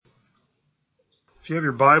If you have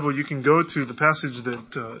your Bible, you can go to the passage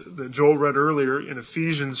that Joel read earlier in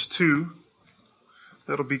Ephesians 2.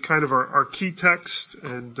 That'll be kind of our key text,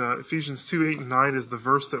 and Ephesians 2, 8, and 9 is the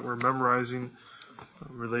verse that we're memorizing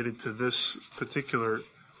related to this particular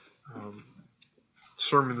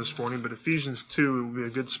sermon this morning. But Ephesians 2 will be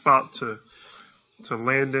a good spot to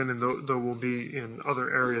land in, and though we'll be in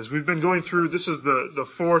other areas. We've been going through, this is the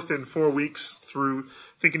fourth in 4 weeks through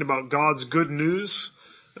thinking about God's good news.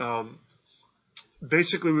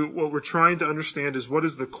 Basically, what we're trying to understand is what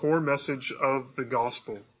is the core message of the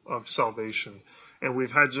gospel of salvation. And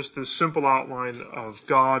we've had just this simple outline of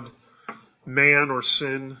God, man or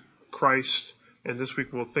sin, Christ, and this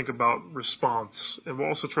week we'll think about response. And we'll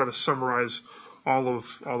also try to summarize all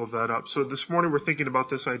of that up. So this morning we're thinking about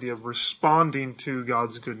this idea of responding to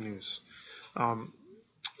God's good news.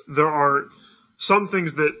 There are some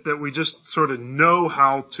things that we just sort of know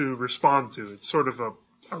how to respond to. It's sort of a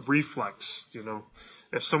reflex, you know.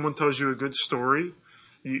 If someone tells you a good story,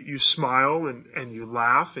 you smile and you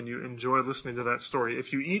laugh and you enjoy listening to that story.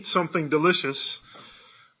 If you eat something delicious,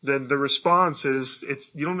 then the response is,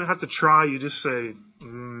 you don't have to try, you just say,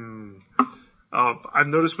 I've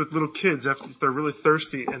noticed with little kids, if they're really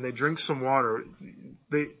thirsty and they drink some water,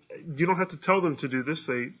 you don't have to tell them to do this.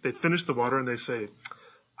 They finish the water and they say,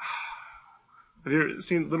 Have you ever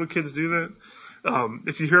seen little kids do that?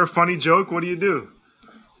 If you hear a funny joke, what do?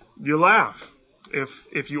 You laugh.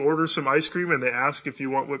 If you order some ice cream and they ask if you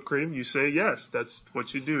want whipped cream, you say yes. That's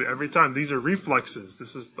what you do every time. These are reflexes.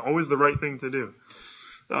 This is always the right thing to do.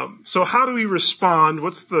 So how do we respond?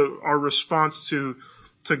 What's our response to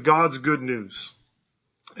God's good news?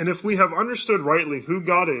 And if we have understood rightly who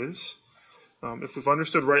God is, if we've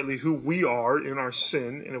understood rightly who we are in our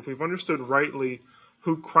sin, and if we've understood rightly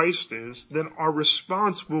who Christ is, then our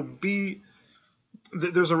response will be,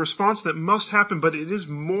 there's a response that must happen, but it is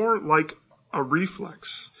more like a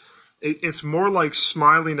reflex. It's more like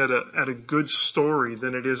smiling at a good story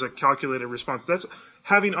than it is a calculated response. That's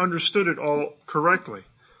having understood it all correctly.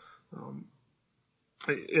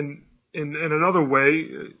 In another way,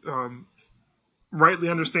 rightly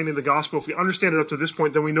understanding the gospel, if we understand it up to this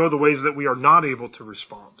point, then we know the ways that we are not able to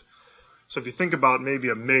respond. So if you think about maybe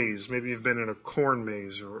a maze, maybe you've been in a corn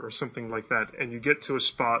maze or something like that, and you get to a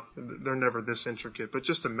spot, they're never this intricate, but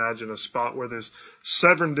just imagine a spot where there's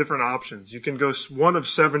 7 different options. You can go one of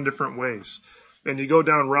 7 different ways. And you go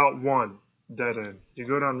down route 1, dead end. You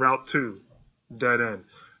go down route 2, dead end.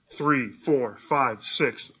 3, 4, 5,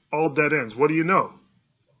 6, all dead ends. What do you know?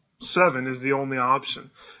 7 is the only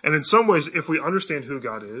option. And in some ways, if we understand who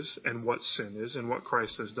God is and what sin is and what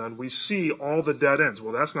Christ has done, we see all the dead ends.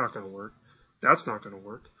 Well, that's not going to work. That's not going to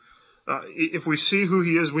work. If we see who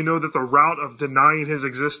he is, we know that the route of denying his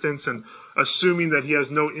existence and assuming that he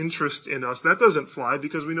has no interest in us, that doesn't fly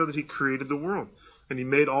because we know that he created the world and he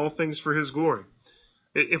made all things for his glory.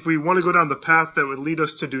 If we want to go down the path that would lead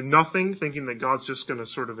us to do nothing, thinking that God's just going to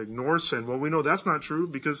sort of ignore sin, well, we know that's not true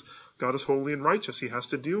because God is holy and righteous. He has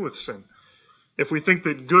to deal with sin. If we think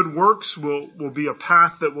that good works will be a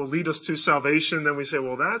path that will lead us to salvation, then we say,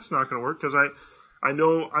 well, that's not going to work because I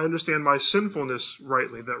understand my sinfulness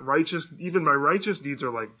rightly, that even my righteous deeds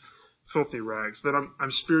are like filthy rags, that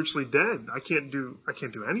I'm spiritually dead. I can't do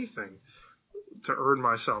anything to earn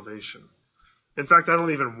my salvation. In fact, I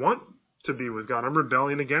don't even want to be with God. I'm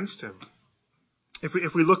rebelling against him.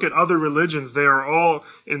 If we look at other religions, they are all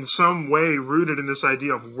in some way rooted in this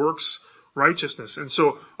idea of works righteousness. And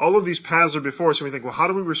so all of these paths are before us, and we think, well, how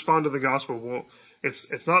do we respond to the gospel? Well, it's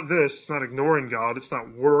not this, it's not ignoring God, it's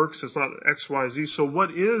not works, it's not X, Y, Z. So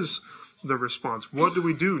what is the response? What do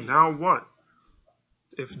we do? Now what?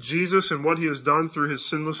 If Jesus and what he has done through his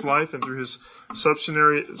sinless life and through his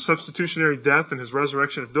substitutionary death and his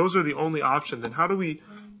resurrection, if those are the only option, then how do we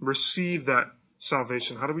receive that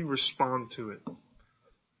salvation? How do we respond to it?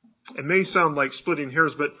 It may sound like splitting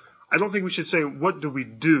hairs, but I don't think we should say, what do we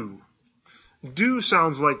do? Do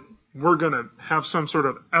sounds like we're going to have some sort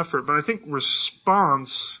of effort, but I think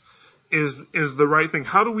response is the right thing.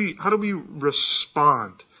 How do we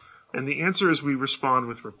respond? And the answer is we respond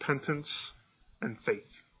with repentance and faith.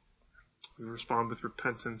 We respond with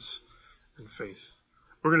repentance and faith.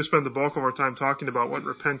 We're going to spend the bulk of our time talking about what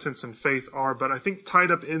repentance and faith are, but I think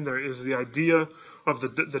tied up in there is the idea of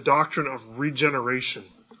the doctrine of regeneration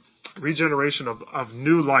of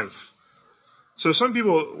new life. So some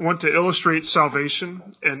people want to illustrate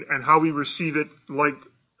salvation and how we receive it like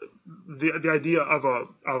the idea of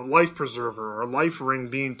a life preserver or a life ring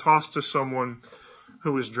being tossed to someone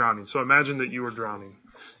who is drowning. So imagine that you are drowning.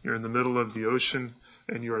 You're in the middle of the ocean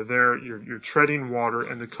and you are there, you're treading water,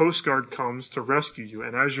 and the Coast Guard comes to rescue you.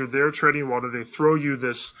 And as you're there treading water, they throw you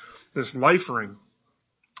this life ring.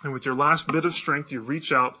 And with your last bit of strength, you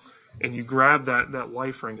reach out and you grab that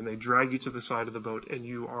life ring, and they drag you to the side of the boat, and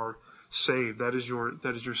you are saved. That is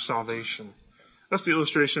your salvation. That's the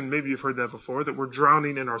illustration. Maybe you've heard that before, that we're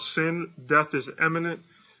drowning in our sin. Death is imminent.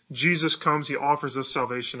 Jesus comes. He offers us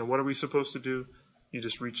salvation. And what are we supposed to do? You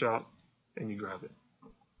just reach out and you grab it.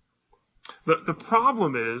 The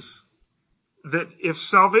problem is that if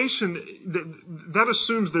salvation, that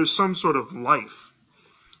assumes there's some sort of life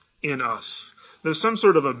in us. There's some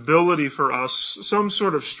sort of ability for us, some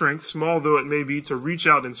sort of strength, small though it may be, to reach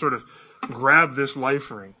out and sort of grab this life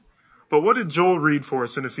ring. But what did Joel read for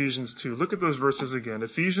us in Ephesians 2? Look at those verses again.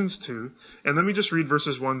 Ephesians 2, and let me just read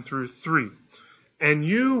verses 1 through 3. And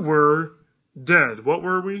you were dead. What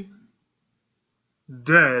were we?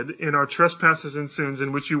 Dead in our trespasses and sins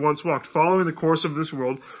in which you once walked, following the course of this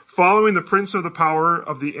world, following the prince of the power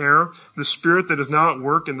of the air, the spirit that is now at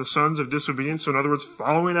work in the sons of disobedience. So in other words,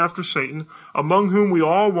 following after Satan, among whom we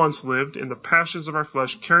all once lived in the passions of our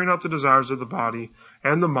flesh, carrying out the desires of the body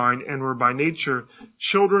and the mind, and were by nature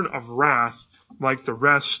children of wrath like the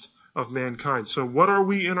rest of mankind. So what are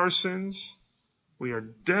we in our sins? We are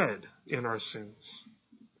dead in our sins.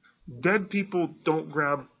 Dead people don't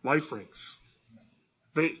grab life rings.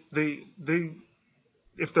 They,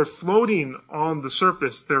 if they're floating on the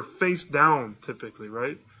surface, they're face down typically,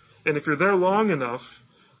 right? And if you're there long enough,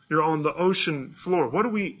 you're on the ocean floor.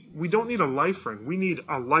 We don't need a life ring. We need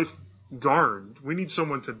a lifeguard. We need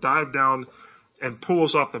someone to dive down and pull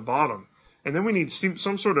us off the bottom. And then we need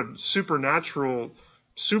some sort of supernatural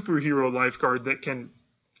superhero lifeguard that can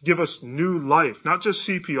give us new life, not just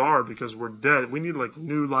CPR because we're dead. We need like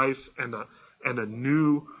new life and a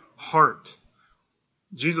new heart.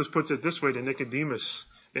 Jesus puts it this way to Nicodemus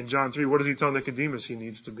in John 3. What does he tell Nicodemus he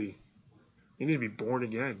needs to be? You need to be born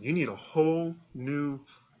again. You need a whole new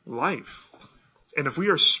life. And if we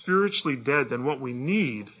are spiritually dead, then what we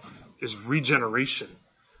need is regeneration.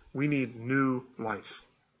 We need new life.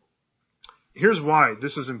 Here's why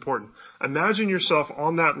this is important. Imagine yourself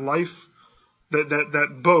on that life,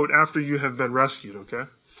 that boat after you have been rescued, okay?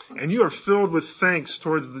 And you are filled with thanks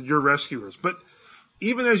towards your rescuers. But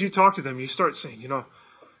even as you talk to them, you start saying,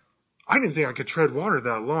 I didn't think I could tread water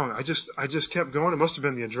that long. I just kept going. It must have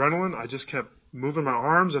been the adrenaline. I just kept moving my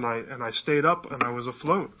arms, and I stayed up, and I was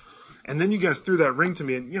afloat. And then you guys threw that ring to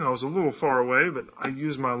me, and I was a little far away, but I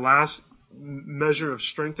used my last measure of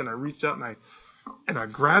strength, and I reached out and I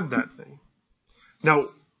grabbed that thing. Now,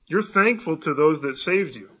 you're thankful to those that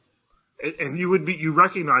saved you, and you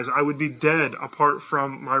recognize I would be dead apart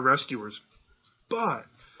from my rescuers. But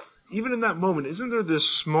even in that moment, isn't there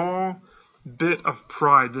this small bit of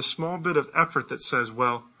pride, this small bit of effort that says,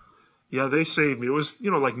 well, yeah, they saved me. It was,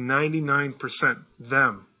 like 99%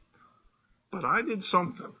 them. But I did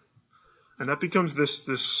something. And that becomes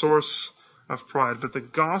this source of pride. But the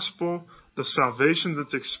gospel, the salvation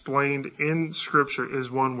that's explained in Scripture is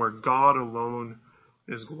one where God alone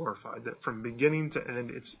is glorified. That from beginning to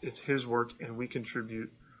end, it's His work and we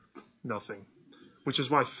contribute nothing. Which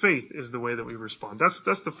is why faith is the way that we respond.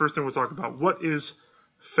 That's the first thing we'll talk about. What is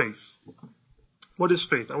faith? What is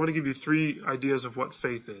faith? I want to give you 3 ideas of what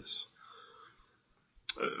faith is.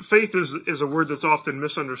 Faith is a word that's often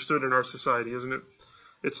misunderstood in our society, isn't it?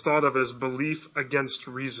 It's thought of as belief against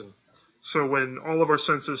reason. So when all of our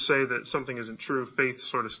senses say that something isn't true, faith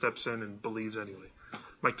sort of steps in and believes anyway.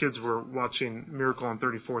 My kids were watching Miracle on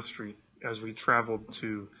 34th Street as we traveled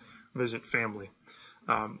to visit family.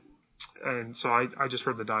 And so I just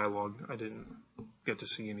heard the dialogue. I didn't get to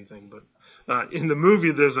see anything. But in the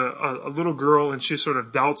movie, there's a little girl, and she sort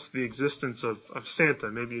of doubts the existence of Santa.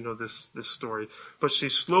 Maybe you know this story. But she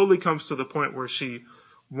slowly comes to the point where she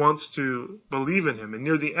wants to believe in him. And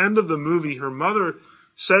near the end of the movie, her mother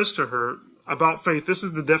says to her about faith, this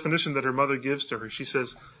is the definition that her mother gives to her. She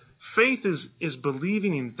says, faith is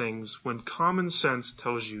believing in things when common sense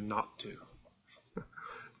tells you not to.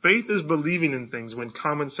 Faith is believing in things when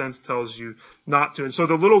common sense tells you not to. And so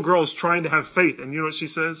the little girl is trying to have faith. And you know what she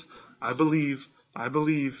says? I believe,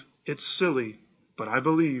 it's silly, but I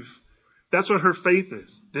believe. That's what her faith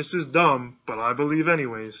is. This is dumb, but I believe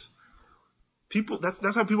anyways.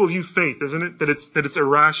 That's how people view faith, isn't it? That it's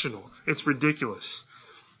irrational. It's ridiculous.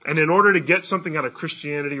 And in order to get something out of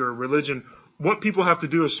Christianity or religion, what people have to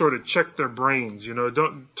do is sort of check their brains.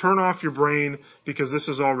 Don't turn off your brain because this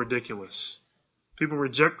is all ridiculous. People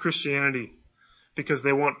reject Christianity because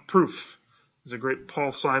they want proof. There's a great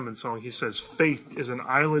Paul Simon song. He says, faith is an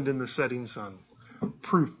island in the setting sun.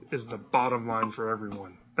 Proof is the bottom line for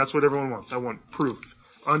everyone. That's what everyone wants. I want proof.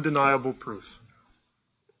 Undeniable proof.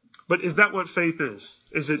 But is that what faith is?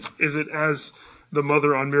 Is it as the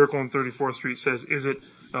mother on Miracle on 34th Street says,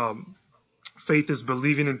 Faith is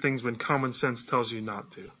believing in things when common sense tells you not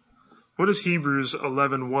to. What does Hebrews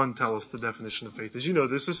 11:1 tell us the definition of faith is? You know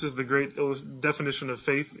this. This is the great definition of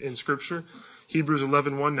faith in Scripture. Hebrews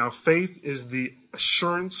 11:1. Now faith is the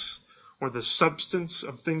assurance or the substance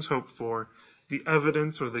of things hoped for, the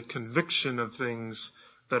evidence or the conviction of things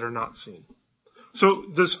that are not seen. So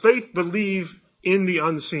does faith believe in the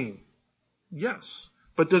unseen? Yes.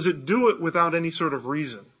 But does it do it without any sort of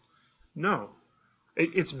reason? No.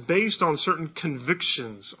 It's based on certain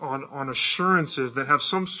convictions, on assurances that have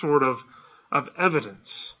some sort of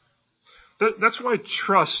evidence. That's why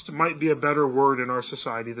trust might be a better word in our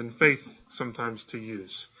society than faith sometimes to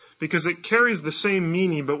use. Because it carries the same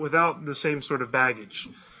meaning but without the same sort of baggage.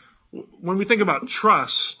 When we think about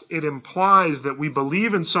trust, it implies that we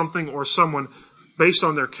believe in something or someone based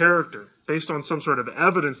on their character, based on some sort of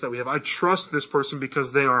evidence that we have. I trust this person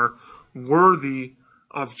because they are worthy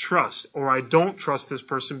of trust, or I don't trust this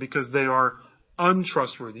person because they are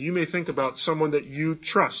untrustworthy. You may think about someone that you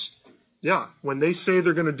trust. Yeah, when they say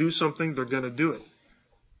they're going to do something, they're going to do it.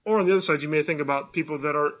 Or on the other side, you may think about people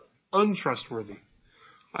that are untrustworthy.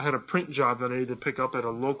 I had a print job that I needed to pick up at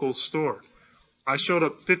a local store. I showed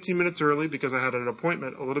up 15 minutes early because I had an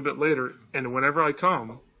appointment a little bit later, and whenever I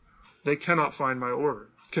come, they cannot find my order.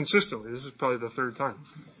 Consistently. This is probably the third time.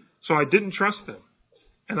 So I didn't trust them.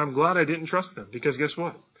 And I'm glad I didn't trust them because guess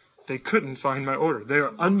what? They couldn't find my order. They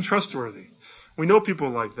are untrustworthy. We know people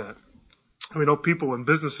like that. We know people in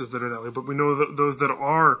businesses that are that way, but we know those that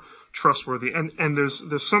are trustworthy. And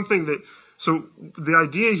there's something that, so the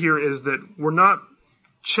idea here is that we're not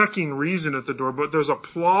checking reason at the door, but there's a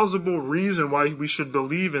plausible reason why we should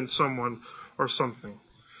believe in someone or something.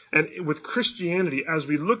 And with Christianity, as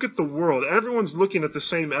we look at the world, everyone's looking at the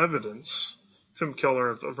same evidence. Tim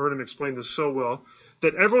Keller, I've heard him explain this so well,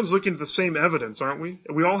 that everyone's looking at the same evidence, aren't we?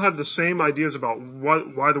 We all have the same ideas about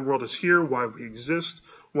why the world is here, why we exist,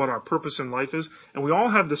 what our purpose in life is, and we all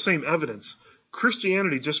have the same evidence.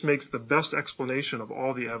 Christianity just makes the best explanation of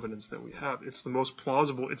all the evidence that we have. It's the most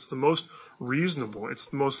plausible, it's the most reasonable, it's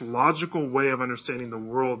the most logical way of understanding the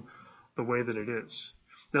world the way that it is.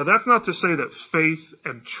 Now, that's not to say that faith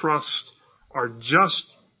and trust are just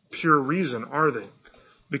pure reason, are they?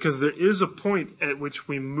 Because there is a point at which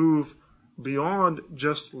we move beyond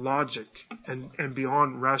just logic and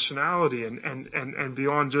beyond rationality and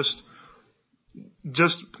beyond just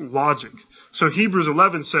logic. So Hebrews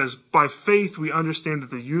 11 says, by faith we understand that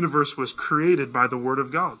the universe was created by the word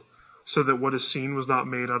of God, so that what is seen was not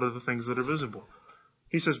made out of the things that are visible.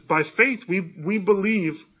 He says, by faith we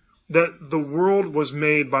believe that the world was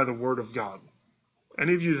made by the word of God.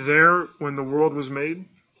 Any of you there when the world was made?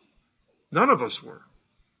 None of us were.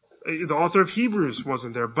 The author of Hebrews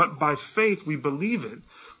wasn't there, but by faith we believe it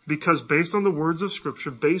because based on the words of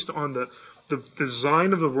Scripture, based on the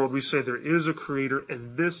design of the world, we say there is a creator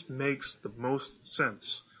and this makes the most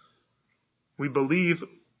sense. We believe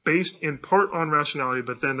based in part on rationality,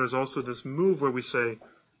 but then there's also this move where we say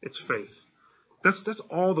it's faith. That's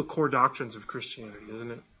all the core doctrines of Christianity,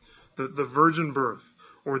 isn't it? The virgin birth,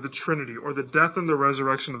 or the Trinity, or the death and the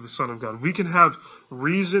resurrection of the Son of God. We can have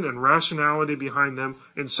reason and rationality behind them.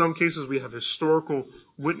 In some cases, we have historical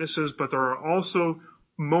witnesses, but there are also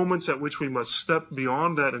moments at which we must step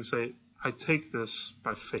beyond that and say, I take this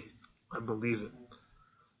by faith. I believe it.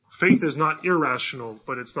 Faith is not irrational,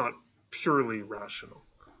 but it's not purely rational.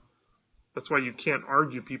 That's why you can't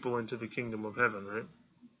argue people into the kingdom of heaven, right?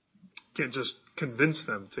 You can't just convince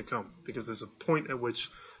them to come, because there's a point at which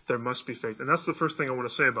there must be faith. And that's the first thing I want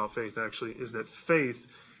to say about faith, actually, is that faith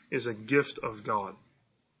is a gift of God.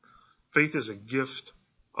 Faith is a gift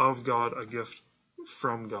of God, a gift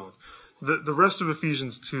from God. The rest of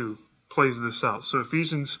Ephesians 2 plays this out. So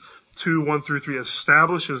Ephesians 2, 1 through 3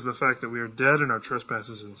 establishes the fact that we are dead in our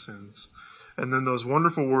trespasses and sins. And then those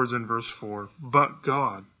wonderful words in verse 4, but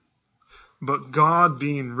God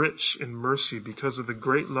being rich in mercy because of the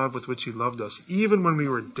great love with which He loved us, even when we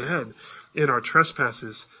were dead in our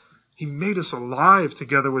trespasses, He made us alive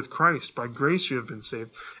together with Christ. By grace you have been saved,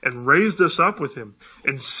 and raised us up with Him,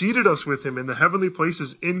 and seated us with Him in the heavenly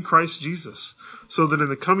places in Christ Jesus, so that in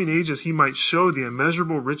the coming ages He might show the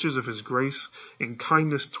immeasurable riches of His grace and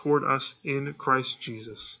kindness toward us in Christ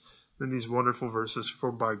Jesus. Then these wonderful verses,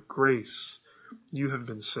 for by grace you have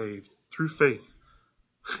been saved through faith.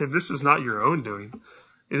 And this is not your own doing.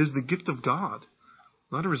 It is the gift of God,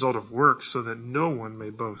 not a result of works, so that no one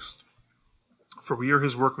may boast. For we are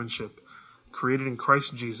His workmanship, created in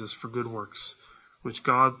Christ Jesus for good works, which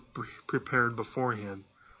God prepared beforehand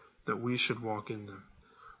that we should walk in them.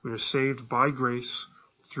 We are saved by grace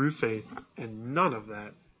through faith, and none of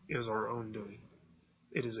that is our own doing.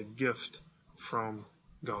 It is a gift from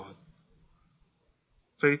God.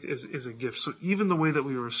 Faith is a gift. So even the way that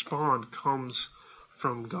we respond comes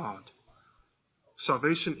from God.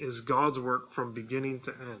 Salvation is God's work from beginning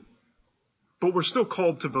to end. But we're still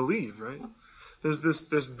called to believe, right? There's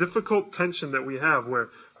this difficult tension that we have where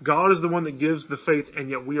God is the one that gives the faith, and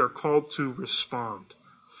yet we are called to respond.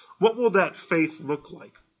 What will that faith look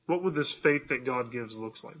like? What would this faith that God gives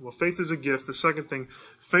looks like? Well, faith is a gift. The second thing,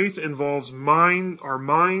 faith involves our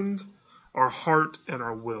mind, our heart, and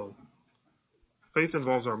our will. Faith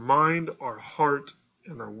involves our mind, our heart,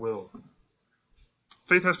 and our will.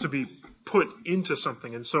 Faith has to be put into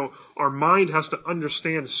something, and so our mind has to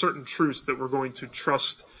understand certain truths that we're going to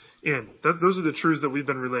trust in. Those are the truths that we've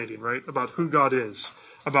been relating, right? About who God is,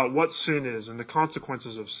 about what sin is and the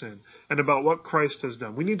consequences of sin, and about what Christ has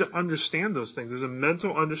done. We need to understand those things. There's a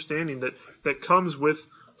mental understanding that comes with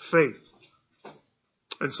faith.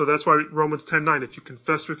 And so that's why Romans 10:9, if you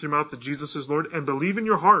confess with your mouth that Jesus is Lord and believe in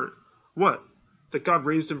your heart, what? That God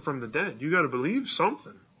raised him from the dead. You got to believe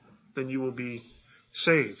something. Then you will be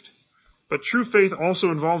saved. But true faith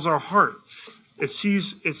also involves our heart. It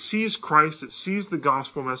sees Christ, it sees the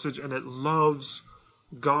gospel message, and it loves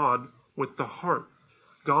God with the heart.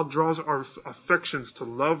 God draws our affections to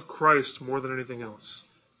love Christ more than anything else.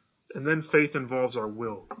 And then faith involves our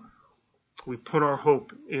will. We put our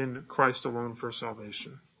hope in Christ alone for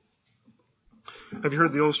salvation. Have you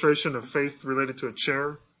heard the illustration of faith related to a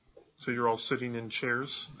chair? So you're all sitting in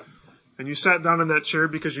chairs. And you sat down in that chair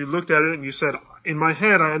because you looked at it and you said, in my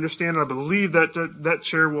head, I understand, I believe that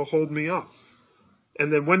chair will hold me up.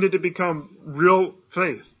 And then when did it become real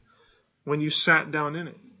faith? When you sat down in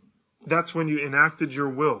it. That's when you enacted your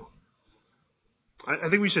will. I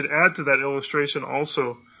think we should add to that illustration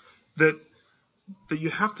also that you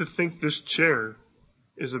have to think this chair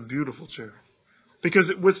is a beautiful chair.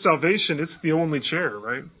 Because with salvation, it's the only chair,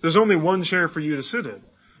 right? There's only one chair for you to sit in.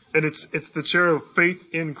 And it's the chair of faith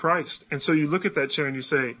in Christ. And so you look at that chair and you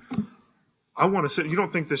say, I want to sit. You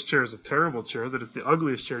don't think this chair is a terrible chair, that it's the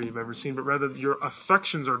ugliest chair you've ever seen, but rather your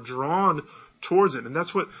affections are drawn towards it. And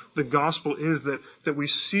that's what the gospel is, that we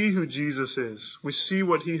see who Jesus is. We see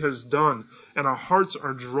what he has done, and our hearts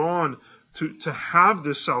are drawn to have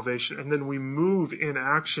this salvation. And then we move in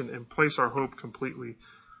action and place our hope completely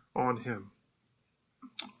on him.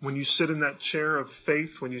 When you sit in that chair of faith,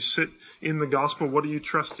 when you sit in the gospel, what are you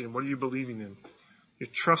trusting? What are you believing in? You're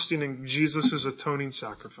trusting in Jesus' atoning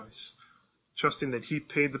sacrifice. Trusting that he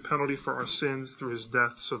paid the penalty for our sins through his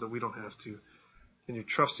death so that we don't have to. And you're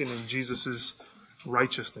trusting in Jesus'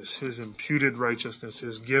 righteousness, his imputed righteousness,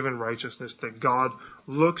 his given righteousness, that God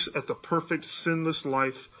looks at the perfect, sinless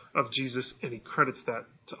life of Jesus and he credits that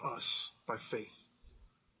to us by faith.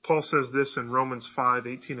 Paul says this in Romans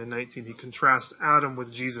 5:18 and 19. He contrasts Adam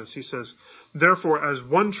with Jesus. He says, therefore, as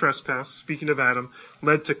one trespass, speaking of Adam,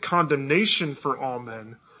 led to condemnation for all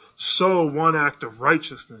men, so one act of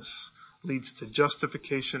righteousness leads to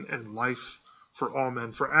justification and life for all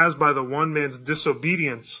men. For as by the one man's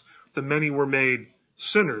disobedience the many were made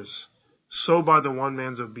sinners, so by the one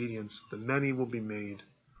man's obedience the many will be made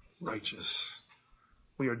righteous.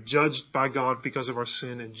 We are judged by God because of our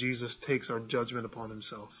sin, and Jesus takes our judgment upon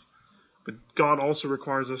himself. But God also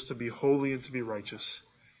requires us to be holy and to be righteous.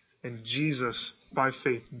 And Jesus, by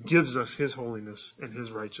faith, gives us his holiness and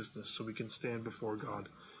his righteousness so we can stand before God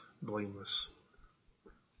blameless.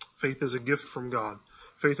 Faith is a gift from God.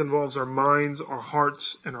 Faith involves our minds, our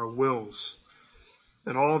hearts, and our wills.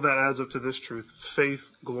 And all of that adds up to this truth. Faith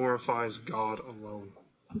glorifies God alone.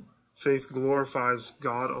 Faith glorifies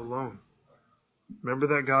God alone. Remember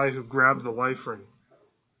that guy who grabbed the life ring?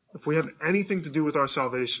 If we have anything to do with our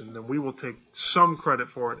salvation, then we will take some credit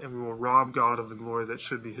for it and we will rob God of the glory that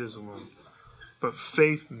should be his alone. But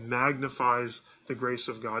faith magnifies the grace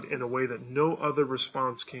of God in a way that no other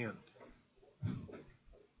response can.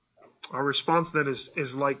 Our response then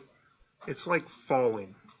is like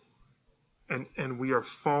falling. And we are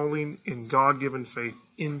falling in God-given faith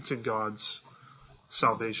into God's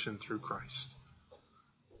salvation through Christ.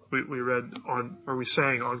 We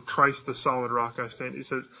sang on Christ the solid rock I stand. He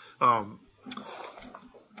says, I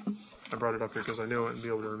brought it up here because I knew I wouldn't be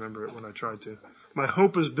able to remember it when I tried to. My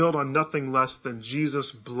hope is built on nothing less than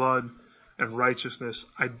Jesus' blood and righteousness.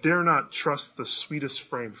 I dare not trust the sweetest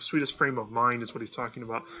frame of mind is what he's talking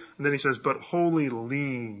about. And then he says, but wholly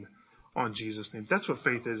lean on Jesus' name. That's what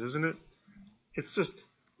faith is, isn't it? It's just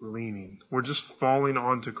leaning. We're just falling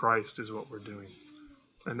onto Christ is what we're doing.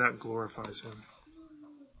 And that glorifies him.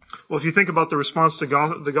 Well, if you think about the response to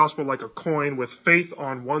the gospel like a coin with faith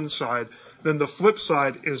on one side, then the flip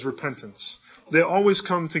side is repentance. They always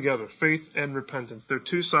come together, faith and repentance. They're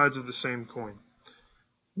two sides of the same coin.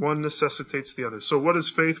 One necessitates the other. So what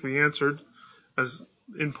is faith? We answered as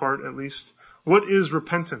in part at least. What is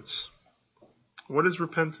repentance? What is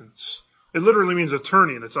repentance? It literally means a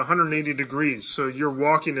turning. It's 180 degrees. So you're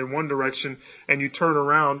walking in one direction and you turn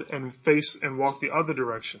around and face and walk the other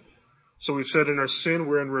direction. So we've said in our sin,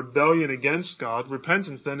 we're in rebellion against God.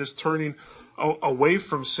 Repentance then is turning away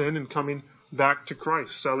from sin and coming back to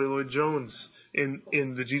Christ. Sally Lloyd Jones in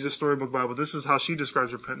the Jesus Storybook Bible, this is how she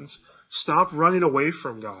describes repentance. Stop running away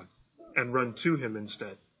from God and run to Him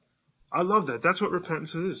instead. I love that. That's what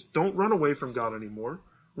repentance is. Don't run away from God anymore.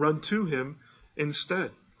 Run to Him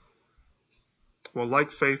instead. Well, like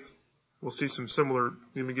faith, we'll see some similar,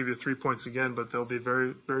 let me give you 3 points again, but they'll be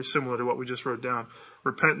very, very similar to what we just wrote down.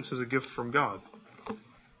 Repentance is a gift from God.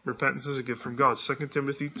 Repentance is a gift from God. 2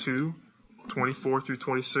 Timothy 2:24 through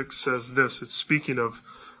 26 says this. It's speaking of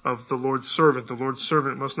the Lord's servant. The Lord's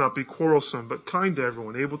servant must not be quarrelsome, but kind to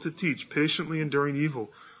everyone, able to teach, patiently enduring evil,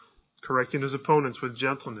 correcting his opponents with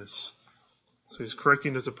gentleness. So he's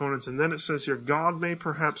correcting his opponents. And then it says here, God may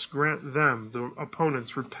perhaps grant them, the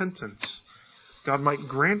opponents, repentance. God might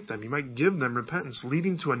grant them, He might give them repentance,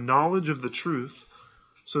 leading to a knowledge of the truth,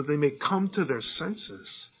 so that they may come to their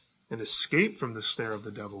senses and escape from the snare of the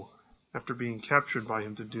devil after being captured by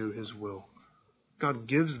him to do His will. God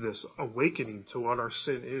gives this awakening to what our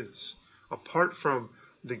sin is. Apart from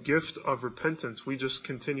the gift of repentance, we just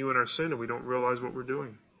continue in our sin and we don't realize what we're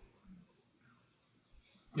doing.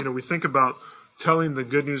 You know, we think about telling the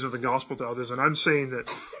good news of the gospel to others, and I'm saying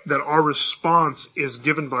that our response is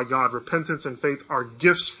given by God. Repentance and faith are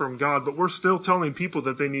gifts from God, but we're still telling people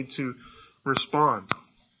that they need to respond.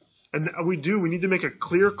 And we need to make a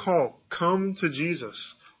clear call. Come to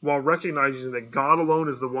Jesus, while recognizing that God alone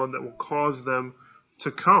is the one that will cause them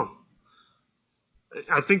to come.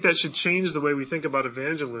 I think that should change the way we think about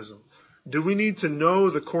evangelism. Do we need to know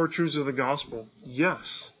the core truths of the gospel?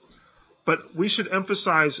 Yes. But we should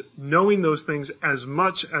emphasize knowing those things as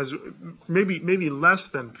much as, maybe less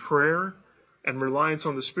than prayer and reliance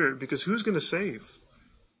on the Spirit. Because who's going to save?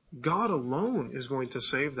 God alone is going to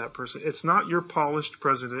save that person. It's not your polished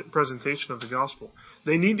presentation of the gospel.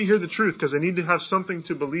 They need to hear the truth because they need to have something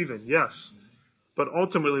to believe in, yes. But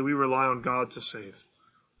ultimately we rely on God to save.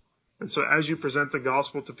 And so as you present the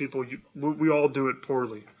gospel to people, we all do it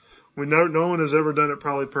poorly. No one has ever done it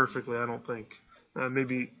probably perfectly, I don't think.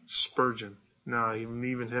 Maybe Spurgeon. No,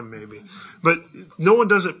 even him maybe. But no one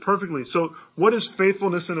does it perfectly. So what is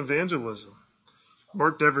faithfulness in evangelism?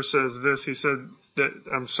 Mark Dever says this. He said that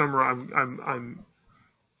I'm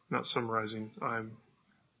not summarizing. I'm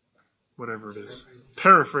whatever it is.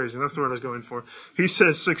 Paraphrasing. That's the word I was going for. He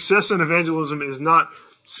says success in evangelism is not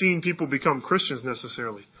seeing people become Christians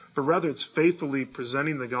necessarily, but rather it's faithfully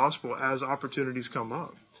presenting the gospel as opportunities come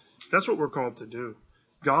up. That's what we're called to do.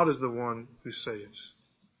 God is the one who saves.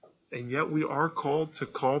 And yet we are called to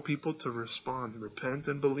call people to respond, repent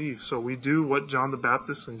and believe. So we do what John the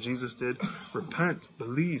Baptist and Jesus did. Repent,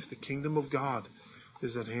 believe, the kingdom of God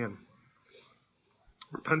is at hand.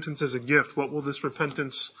 Repentance is a gift. What will this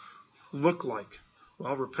repentance look like?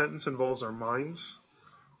 Well, repentance involves our minds,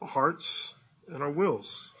 our hearts, and our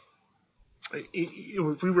wills.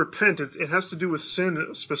 If we repent, it has to do with sin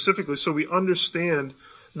specifically, so we understand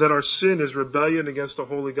that our sin is rebellion against a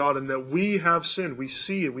holy God and that we have sinned. We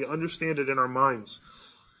see it. We understand it in our minds.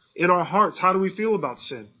 In our hearts, how do we feel about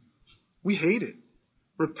sin? We hate it.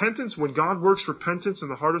 Repentance, when God works repentance in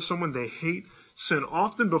the heart of someone, they hate sin.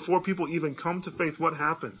 Often before people even come to faith, what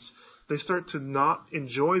happens? They start to not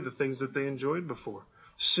enjoy the things that they enjoyed before.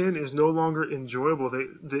 Sin is no longer enjoyable.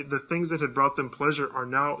 The things that had brought them pleasure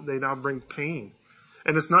they now bring pain.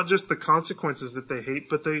 And it's not just the consequences that they hate,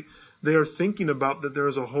 but they are thinking about that there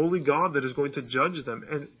is a holy God that is going to judge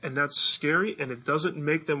them. And that's scary, and it doesn't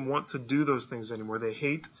make them want to do those things anymore. They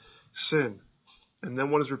hate sin. And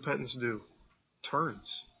then what does repentance do? Turns.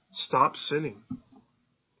 Stops sinning.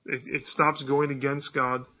 It stops going against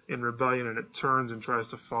God in rebellion, and it turns and tries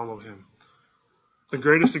to follow Him. The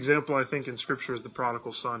greatest example, I think, in Scripture is the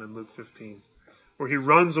prodigal son in Luke 15, where he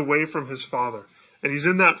runs away from his father. And he's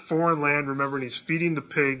in that foreign land, remember, and he's feeding the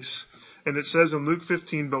pigs. And it says in Luke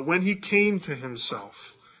 15, but when he came to himself,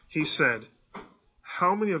 he said,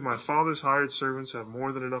 how many of my father's hired servants have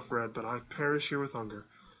more than enough bread, but I perish here with hunger?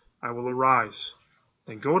 I will arise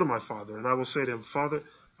and go to my father, and I will say to him, Father,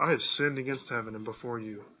 I have sinned against heaven and before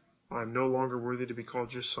you. I am no longer worthy to be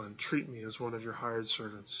called your son. Treat me as one of your hired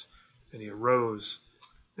servants. And he arose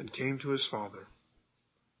and came to his father.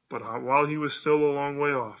 But while he was still a long way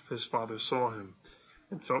off, his father saw him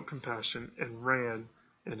and felt compassion and ran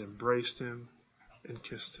and embraced him and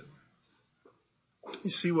kissed him. You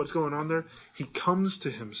see what's going on there? He comes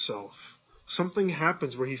to himself. something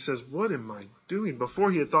happens where he says, what am I doing?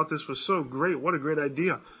 Before he had thought this was so great. What a great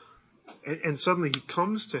idea. And suddenly he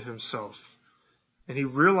comes to himself. And he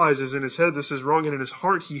realizes in his head this is wrong. And in his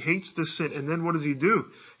heart he hates this sin. And then what does he do?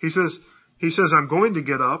 He says, I'm going to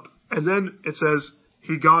get up. And then it says,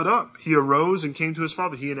 he got up. He arose and came to his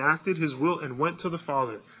father. He enacted his will and went to the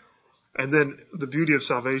Father. And then the beauty of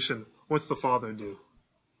salvation, what's the Father do?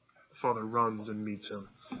 The Father runs and meets him.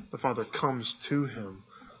 The Father comes to him.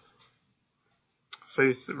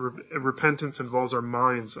 Faith, repentance involves our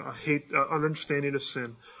minds, an understanding of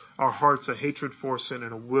sin, our hearts, a hatred for sin,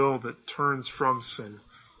 and a will that turns from sin.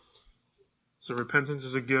 So repentance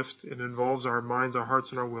is a gift. It involves our minds, our hearts,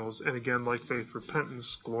 and our wills. And again, like faith,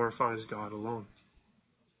 repentance glorifies God alone.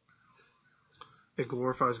 It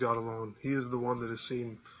glorifies God alone. He is the one that is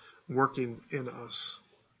seen working in us.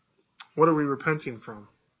 What are we repenting from?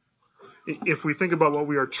 If we think about what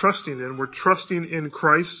we are trusting in, we're trusting in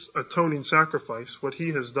Christ's atoning sacrifice, what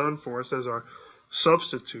he has done for us as our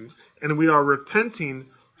substitute, and we are repenting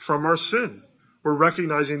from our sin. We're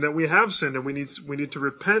recognizing that we have sinned and we need to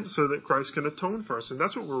repent so that Christ can atone for us. And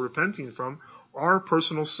that's what we're repenting from, our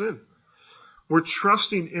personal sin. We're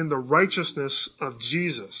trusting in the righteousness of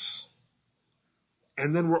Jesus.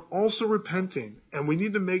 And then we're also repenting, and we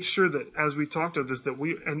need to make sure that as we talk about this, that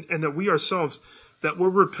we ourselves, that we're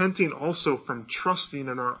repenting also from trusting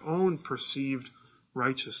in our own perceived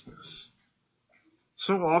righteousness.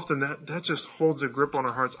 So often that just holds a grip on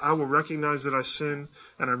our hearts. I will recognize that I sin,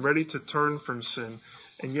 and I'm ready to turn from sin.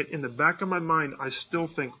 And yet in the back of my mind, I still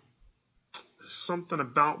think, there's something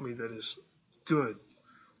about me that is good.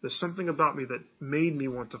 There's something about me that made me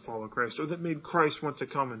want to follow Christ, or that made Christ want to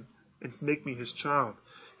come and make me his child.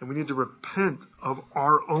 And we need to repent of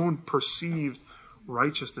our own perceived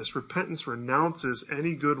righteousness. Repentance renounces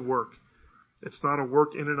any good work. It's not a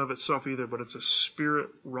work in and of itself either, but it's a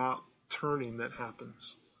spirit-wrought turning that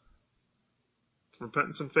happens.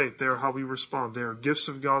 Repentance and faith, they are how we respond. They are gifts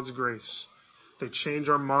of God's grace. They change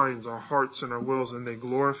our minds, our hearts, and our wills, and they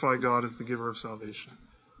glorify God as the giver of salvation.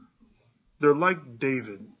 They're like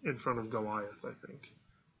David in front of Goliath, I think.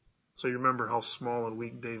 So you remember how small and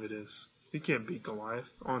weak David is. He can't beat Goliath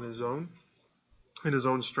on his own, in his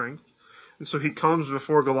own strength. And so he comes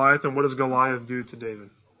before Goliath, and what does Goliath do to David?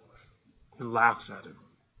 He laughs at him.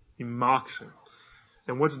 He mocks him.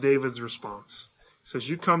 And what's David's response? He says,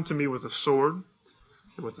 you come to me with a sword,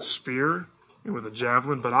 and with a spear, and with a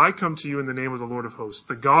javelin, but I come to you in the name of the Lord of hosts,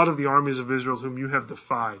 the God of the armies of Israel, whom you have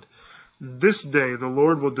defied. This day the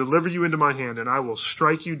Lord will deliver you into my hand, and I will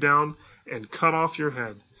strike you down and cut off your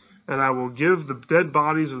head. And I will give the dead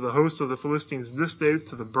bodies of the hosts of the Philistines this day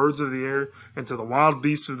to the birds of the air and to the wild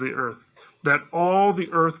beasts of the earth, that all the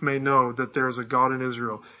earth may know that there is a God in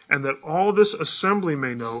Israel, and that all this assembly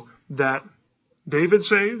may know that David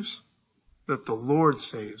saves, that the Lord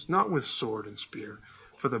saves, not with sword and spear,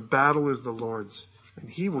 for the battle is the Lord's, and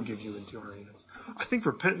he will give you into our hands. I think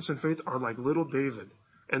repentance and faith are like little David,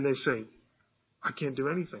 and they say, I can't do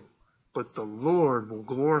anything. But the Lord will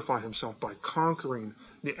glorify himself by conquering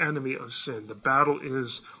the enemy of sin. The battle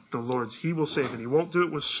is the Lord's. He will save, and he won't do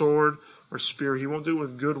it with sword or spear. He won't do it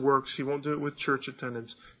with good works. He won't do it with church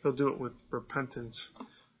attendance. He'll do it with repentance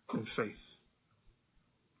and faith.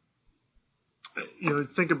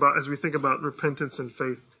 As we think about repentance and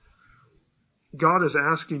faith, God is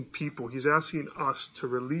asking people, he's asking us to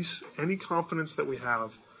release any confidence that we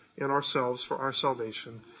have in ourselves for our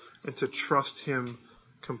salvation and to trust him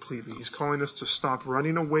completely. He's calling us to stop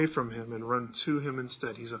running away from him and run to him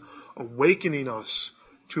instead. He's awakening us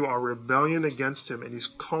to our rebellion against him, and he's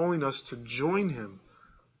calling us to join him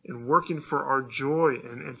in working for our joy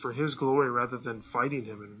and for his glory rather than fighting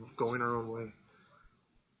him and going our own way.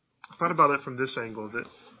 I thought about it from this angle, that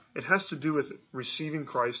it has to do with receiving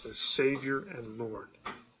Christ as Savior and Lord.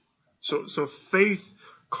 So faith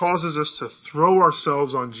causes us to throw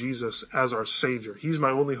ourselves on Jesus as our Savior. He's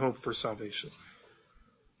my only hope for salvation.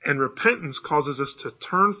 And repentance causes us to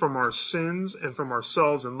turn from our sins and from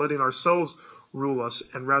ourselves and letting ourselves rule us,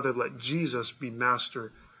 and rather let Jesus be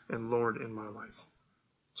Master and Lord in my life.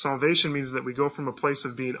 Salvation means that we go from a place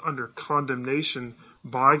of being under condemnation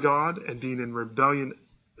by God and being in rebellion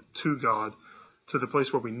to God to the place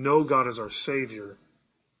where we know God is our Savior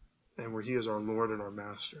and where he is our Lord and our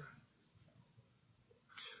Master.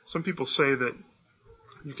 Some people say that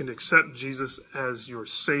you can accept Jesus as your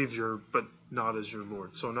Savior, but not as your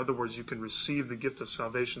Lord. So in other words, you can receive the gift of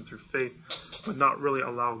salvation through faith, but not really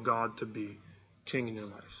allow God to be King in your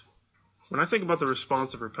life. When I think about the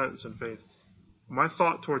response of repentance and faith, my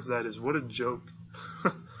thought towards that is, what a joke.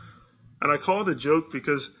 And I call it a joke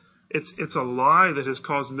because It's a lie that has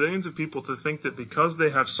caused millions of people to think that because they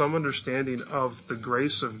have some understanding of the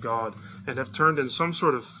grace of God and have turned in some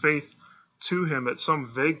sort of faith to Him at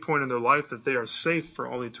some vague point in their life, that they are safe for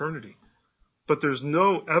all eternity. But there's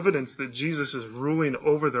no evidence that Jesus is ruling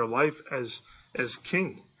over their life as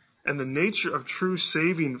King. And the nature of true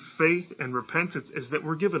saving faith and repentance is that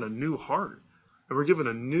we're given a new heart. And we're given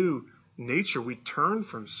a new nature. We turn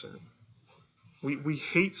from sin. We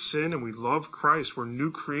hate sin and we love Christ. We're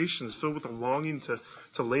new creations filled with a longing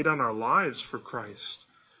to lay down our lives for Christ.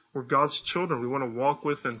 We're God's children. We want to walk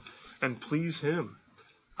with and please Him.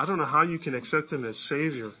 I don't know how you can accept Him as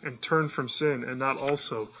Savior and turn from sin and not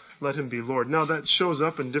also let Him be Lord. Now, that shows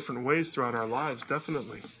up in different ways throughout our lives,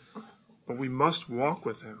 definitely. But we must walk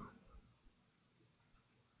with Him.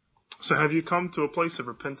 So have you come to a place of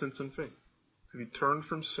repentance and faith? Have you turned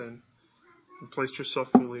from sin and placed yourself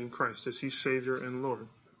fully in Christ as He's Savior and Lord?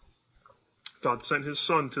 God sent His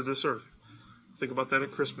Son to this earth. Think about that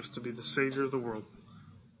at Christmas, to be the Savior of the world.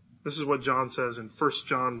 This is what John says in 1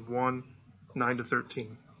 John 1,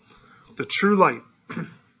 9-13. The true light,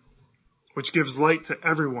 which gives light to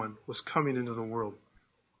everyone, was coming into the world.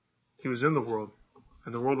 He was in the world,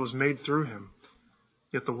 and the world was made through Him.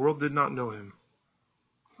 Yet the world did not know Him.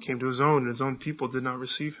 He came to His own, and His own people did not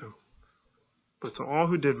receive Him. But to all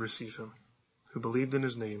who did receive Him, who believed in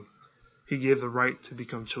His name, He gave the right to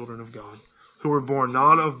become children of God, who were born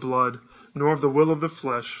not of blood, nor of the will of the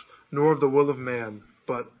flesh, nor of the will of man,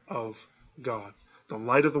 but of God. The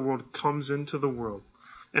light of the world comes into the world,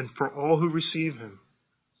 and for all who receive Him.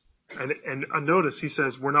 And notice He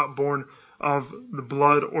says we're not born of the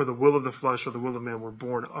blood or the will of the flesh or the will of man. We're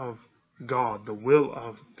born of God, the will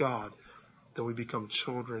of God, that we become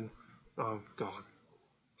children of God.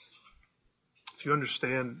 If you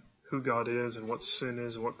understand who God is and what sin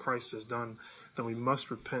is and what Christ has done, then we must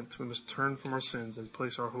repent. We must turn from our sins and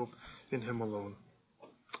place our hope in Him alone.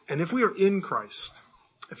 And if we are in Christ,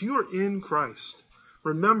 if you are in Christ,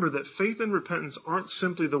 remember that faith and repentance aren't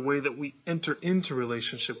simply the way that we enter into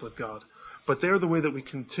relationship with God, but they are the way that we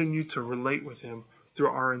continue to relate with Him through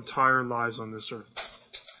our entire lives on this earth.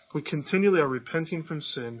 We continually are repenting from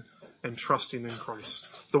sin and trusting in Christ.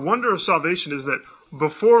 The wonder of salvation is that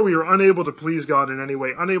before we were unable to please God in any way,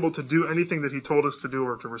 unable to do anything that He told us to do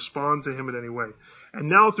or to respond to Him in any way. And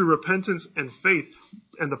now through repentance and faith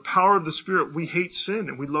and the power of the Spirit, we hate sin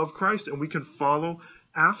and we love Christ and we can follow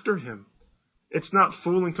after Him. It's not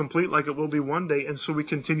full and complete like it will be one day, and so we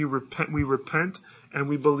continue we repent and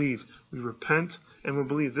we believe. We repent and we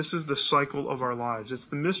believe. This is the cycle of our lives. It's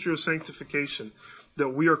the mystery of sanctification, that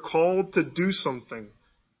we are called to do something,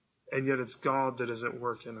 and yet it's God that is at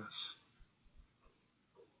work in us.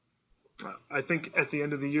 I think at the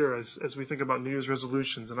end of the year, as we think about New Year's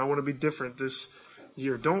resolutions, and I want to be different this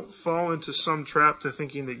year, don't fall into some trap to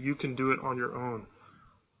thinking that you can do it on your own.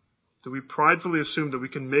 Do we pridefully assume that we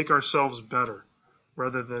can make ourselves better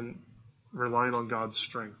rather than relying on God's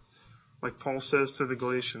strength? Like Paul says to the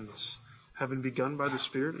Galatians, having begun by the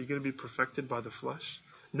Spirit, are you going to be perfected by the flesh?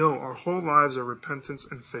 No, our whole lives are repentance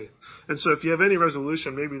and faith. And so if you have any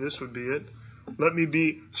resolution, maybe this would be it. Let me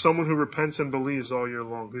be someone who repents and believes all year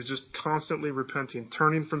long, who's just constantly repenting,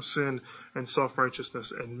 turning from sin and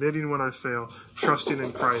self-righteousness, admitting when I fail, trusting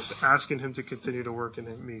in Christ, asking Him to continue to work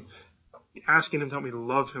in me, asking Him to help me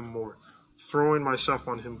love Him more, throwing myself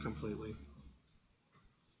on Him completely.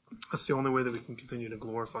 That's the only way that we can continue to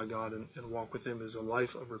glorify God and walk with Him, is a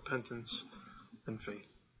life of repentance and faith.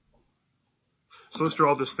 So let's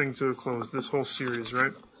draw this thing to a close, this whole series,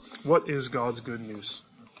 right? What is God's good news?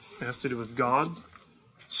 It has to do with God,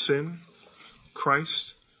 sin,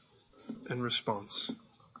 Christ, and response.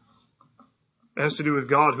 It has to do with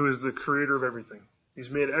God, who is the creator of everything. He's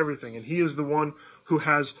made everything, and He is the one who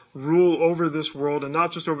has rule over this world, and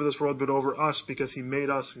not just over this world, but over us, because He made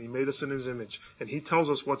us, and He made us in His image, and He tells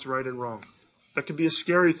us what's right and wrong. That could be a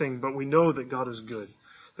scary thing, but we know that God is good,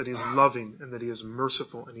 that He is loving, and that He is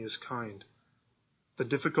merciful, and He is kind. The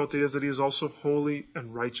difficulty is that He is also holy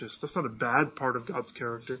and righteous. That's not a bad part of God's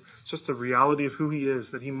character. It's just the reality of who He is,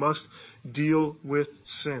 that He must deal with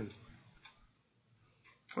sin.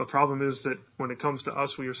 The problem is that when it comes to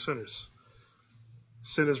us, we are sinners.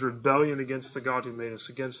 Sin is rebellion against the God who made us,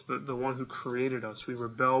 against the one who created us. We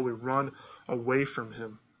rebel, we run away from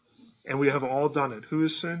Him. And we have all done it. Who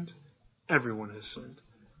has sinned? Everyone has sinned.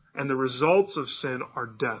 And the results of sin are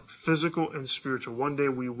death, physical and spiritual. One day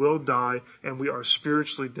we will die, and we are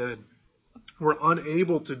spiritually dead. We're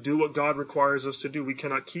unable to do what God requires us to do. We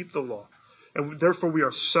cannot keep the law. And therefore we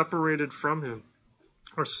are separated from Him.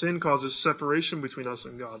 Our sin causes separation between us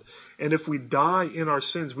and God. And if we die in our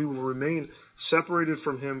sins, we will remain separated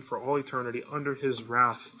from Him for all eternity under His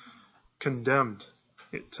wrath condemned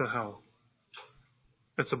to hell.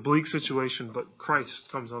 It's a bleak situation, but Christ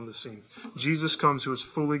comes on the scene. Jesus comes who is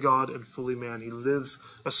fully God and fully man. He lives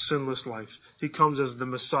a sinless life. He comes as the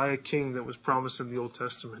Messiah King that was promised in the Old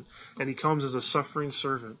Testament. And he comes as a suffering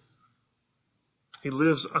servant. He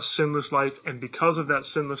lives a sinless life, and because of that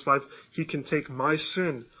sinless life, he can take my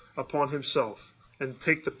sin upon himself and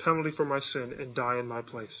take the penalty for my sin and die in my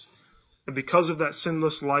place. And because of that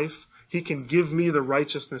sinless life, he can give me the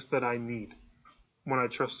righteousness that I need when I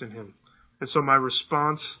trust in him. And so my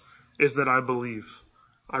response is that I believe.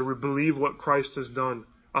 I believe what Christ has done.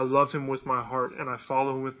 I love him with my heart, and I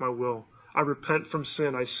follow him with my will. I repent from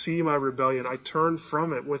sin. I see my rebellion. I turn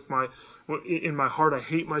from it in my heart. I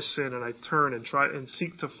hate my sin, and I turn and try and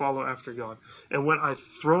seek to follow after God. And when I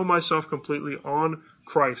throw myself completely on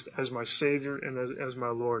Christ as my Savior and as my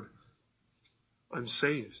Lord, I'm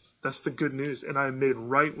saved. That's the good news. And I am made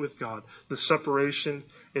right with God. The separation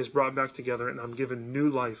is brought back together, and I'm given new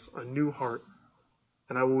life, a new heart.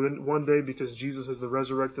 And I will one day, because Jesus is the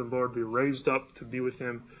resurrected Lord, be raised up to be with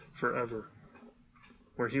him forever,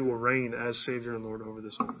 where he will reign as Savior and Lord over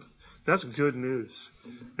this earth. That's good news.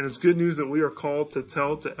 And it's good news that we are called to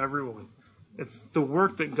tell to everyone. It's the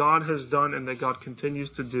work that God has done and that God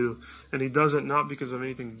continues to do. And he does it not because of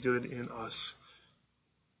anything good in us,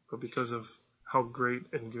 but because of how great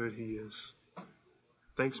and good he is.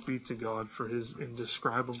 Thanks be to God for his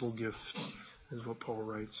indescribable gift, is what Paul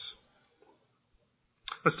writes.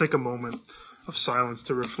 Let's take a moment of silence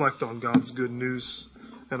to reflect on God's good news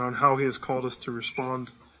and on how he has called us to respond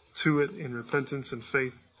to it in repentance and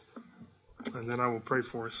faith. And then I will pray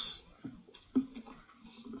for us.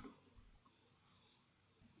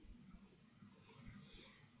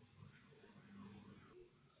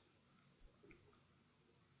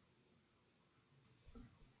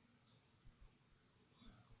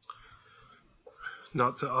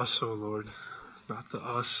 Not to us, O Lord, not to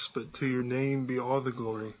us, but to your name be all the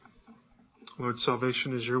glory. Lord,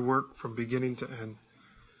 salvation is your work from beginning to end.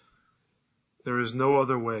 There is no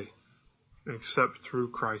other way except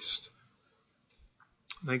through Christ.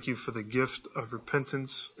 Thank you for the gift of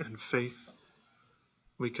repentance and faith.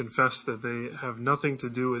 We confess that they have nothing to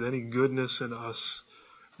do with any goodness in us.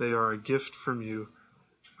 They are a gift from you.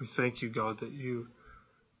 We thank you, God, that you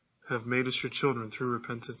have made us your children through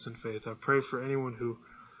repentance and faith. I pray for anyone who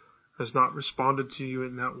has not responded to you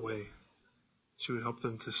in that way, that you would help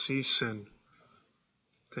them to see sin,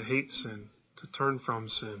 to hate sin, to turn from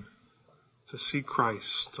sin, to see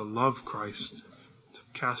Christ, to love Christ,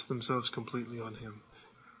 to cast themselves completely on him.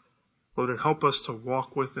 Lord, and help us to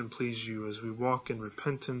walk with and please you as we walk in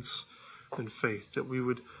repentance and faith, that we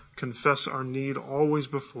would confess our need always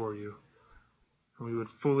before you, and we would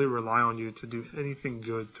fully rely on you to do anything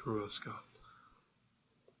good through us, God.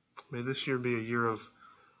 May this year be a year of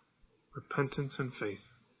repentance and faith,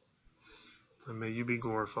 and may you be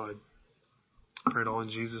glorified. I pray it all in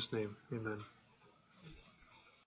Jesus' name. Amen.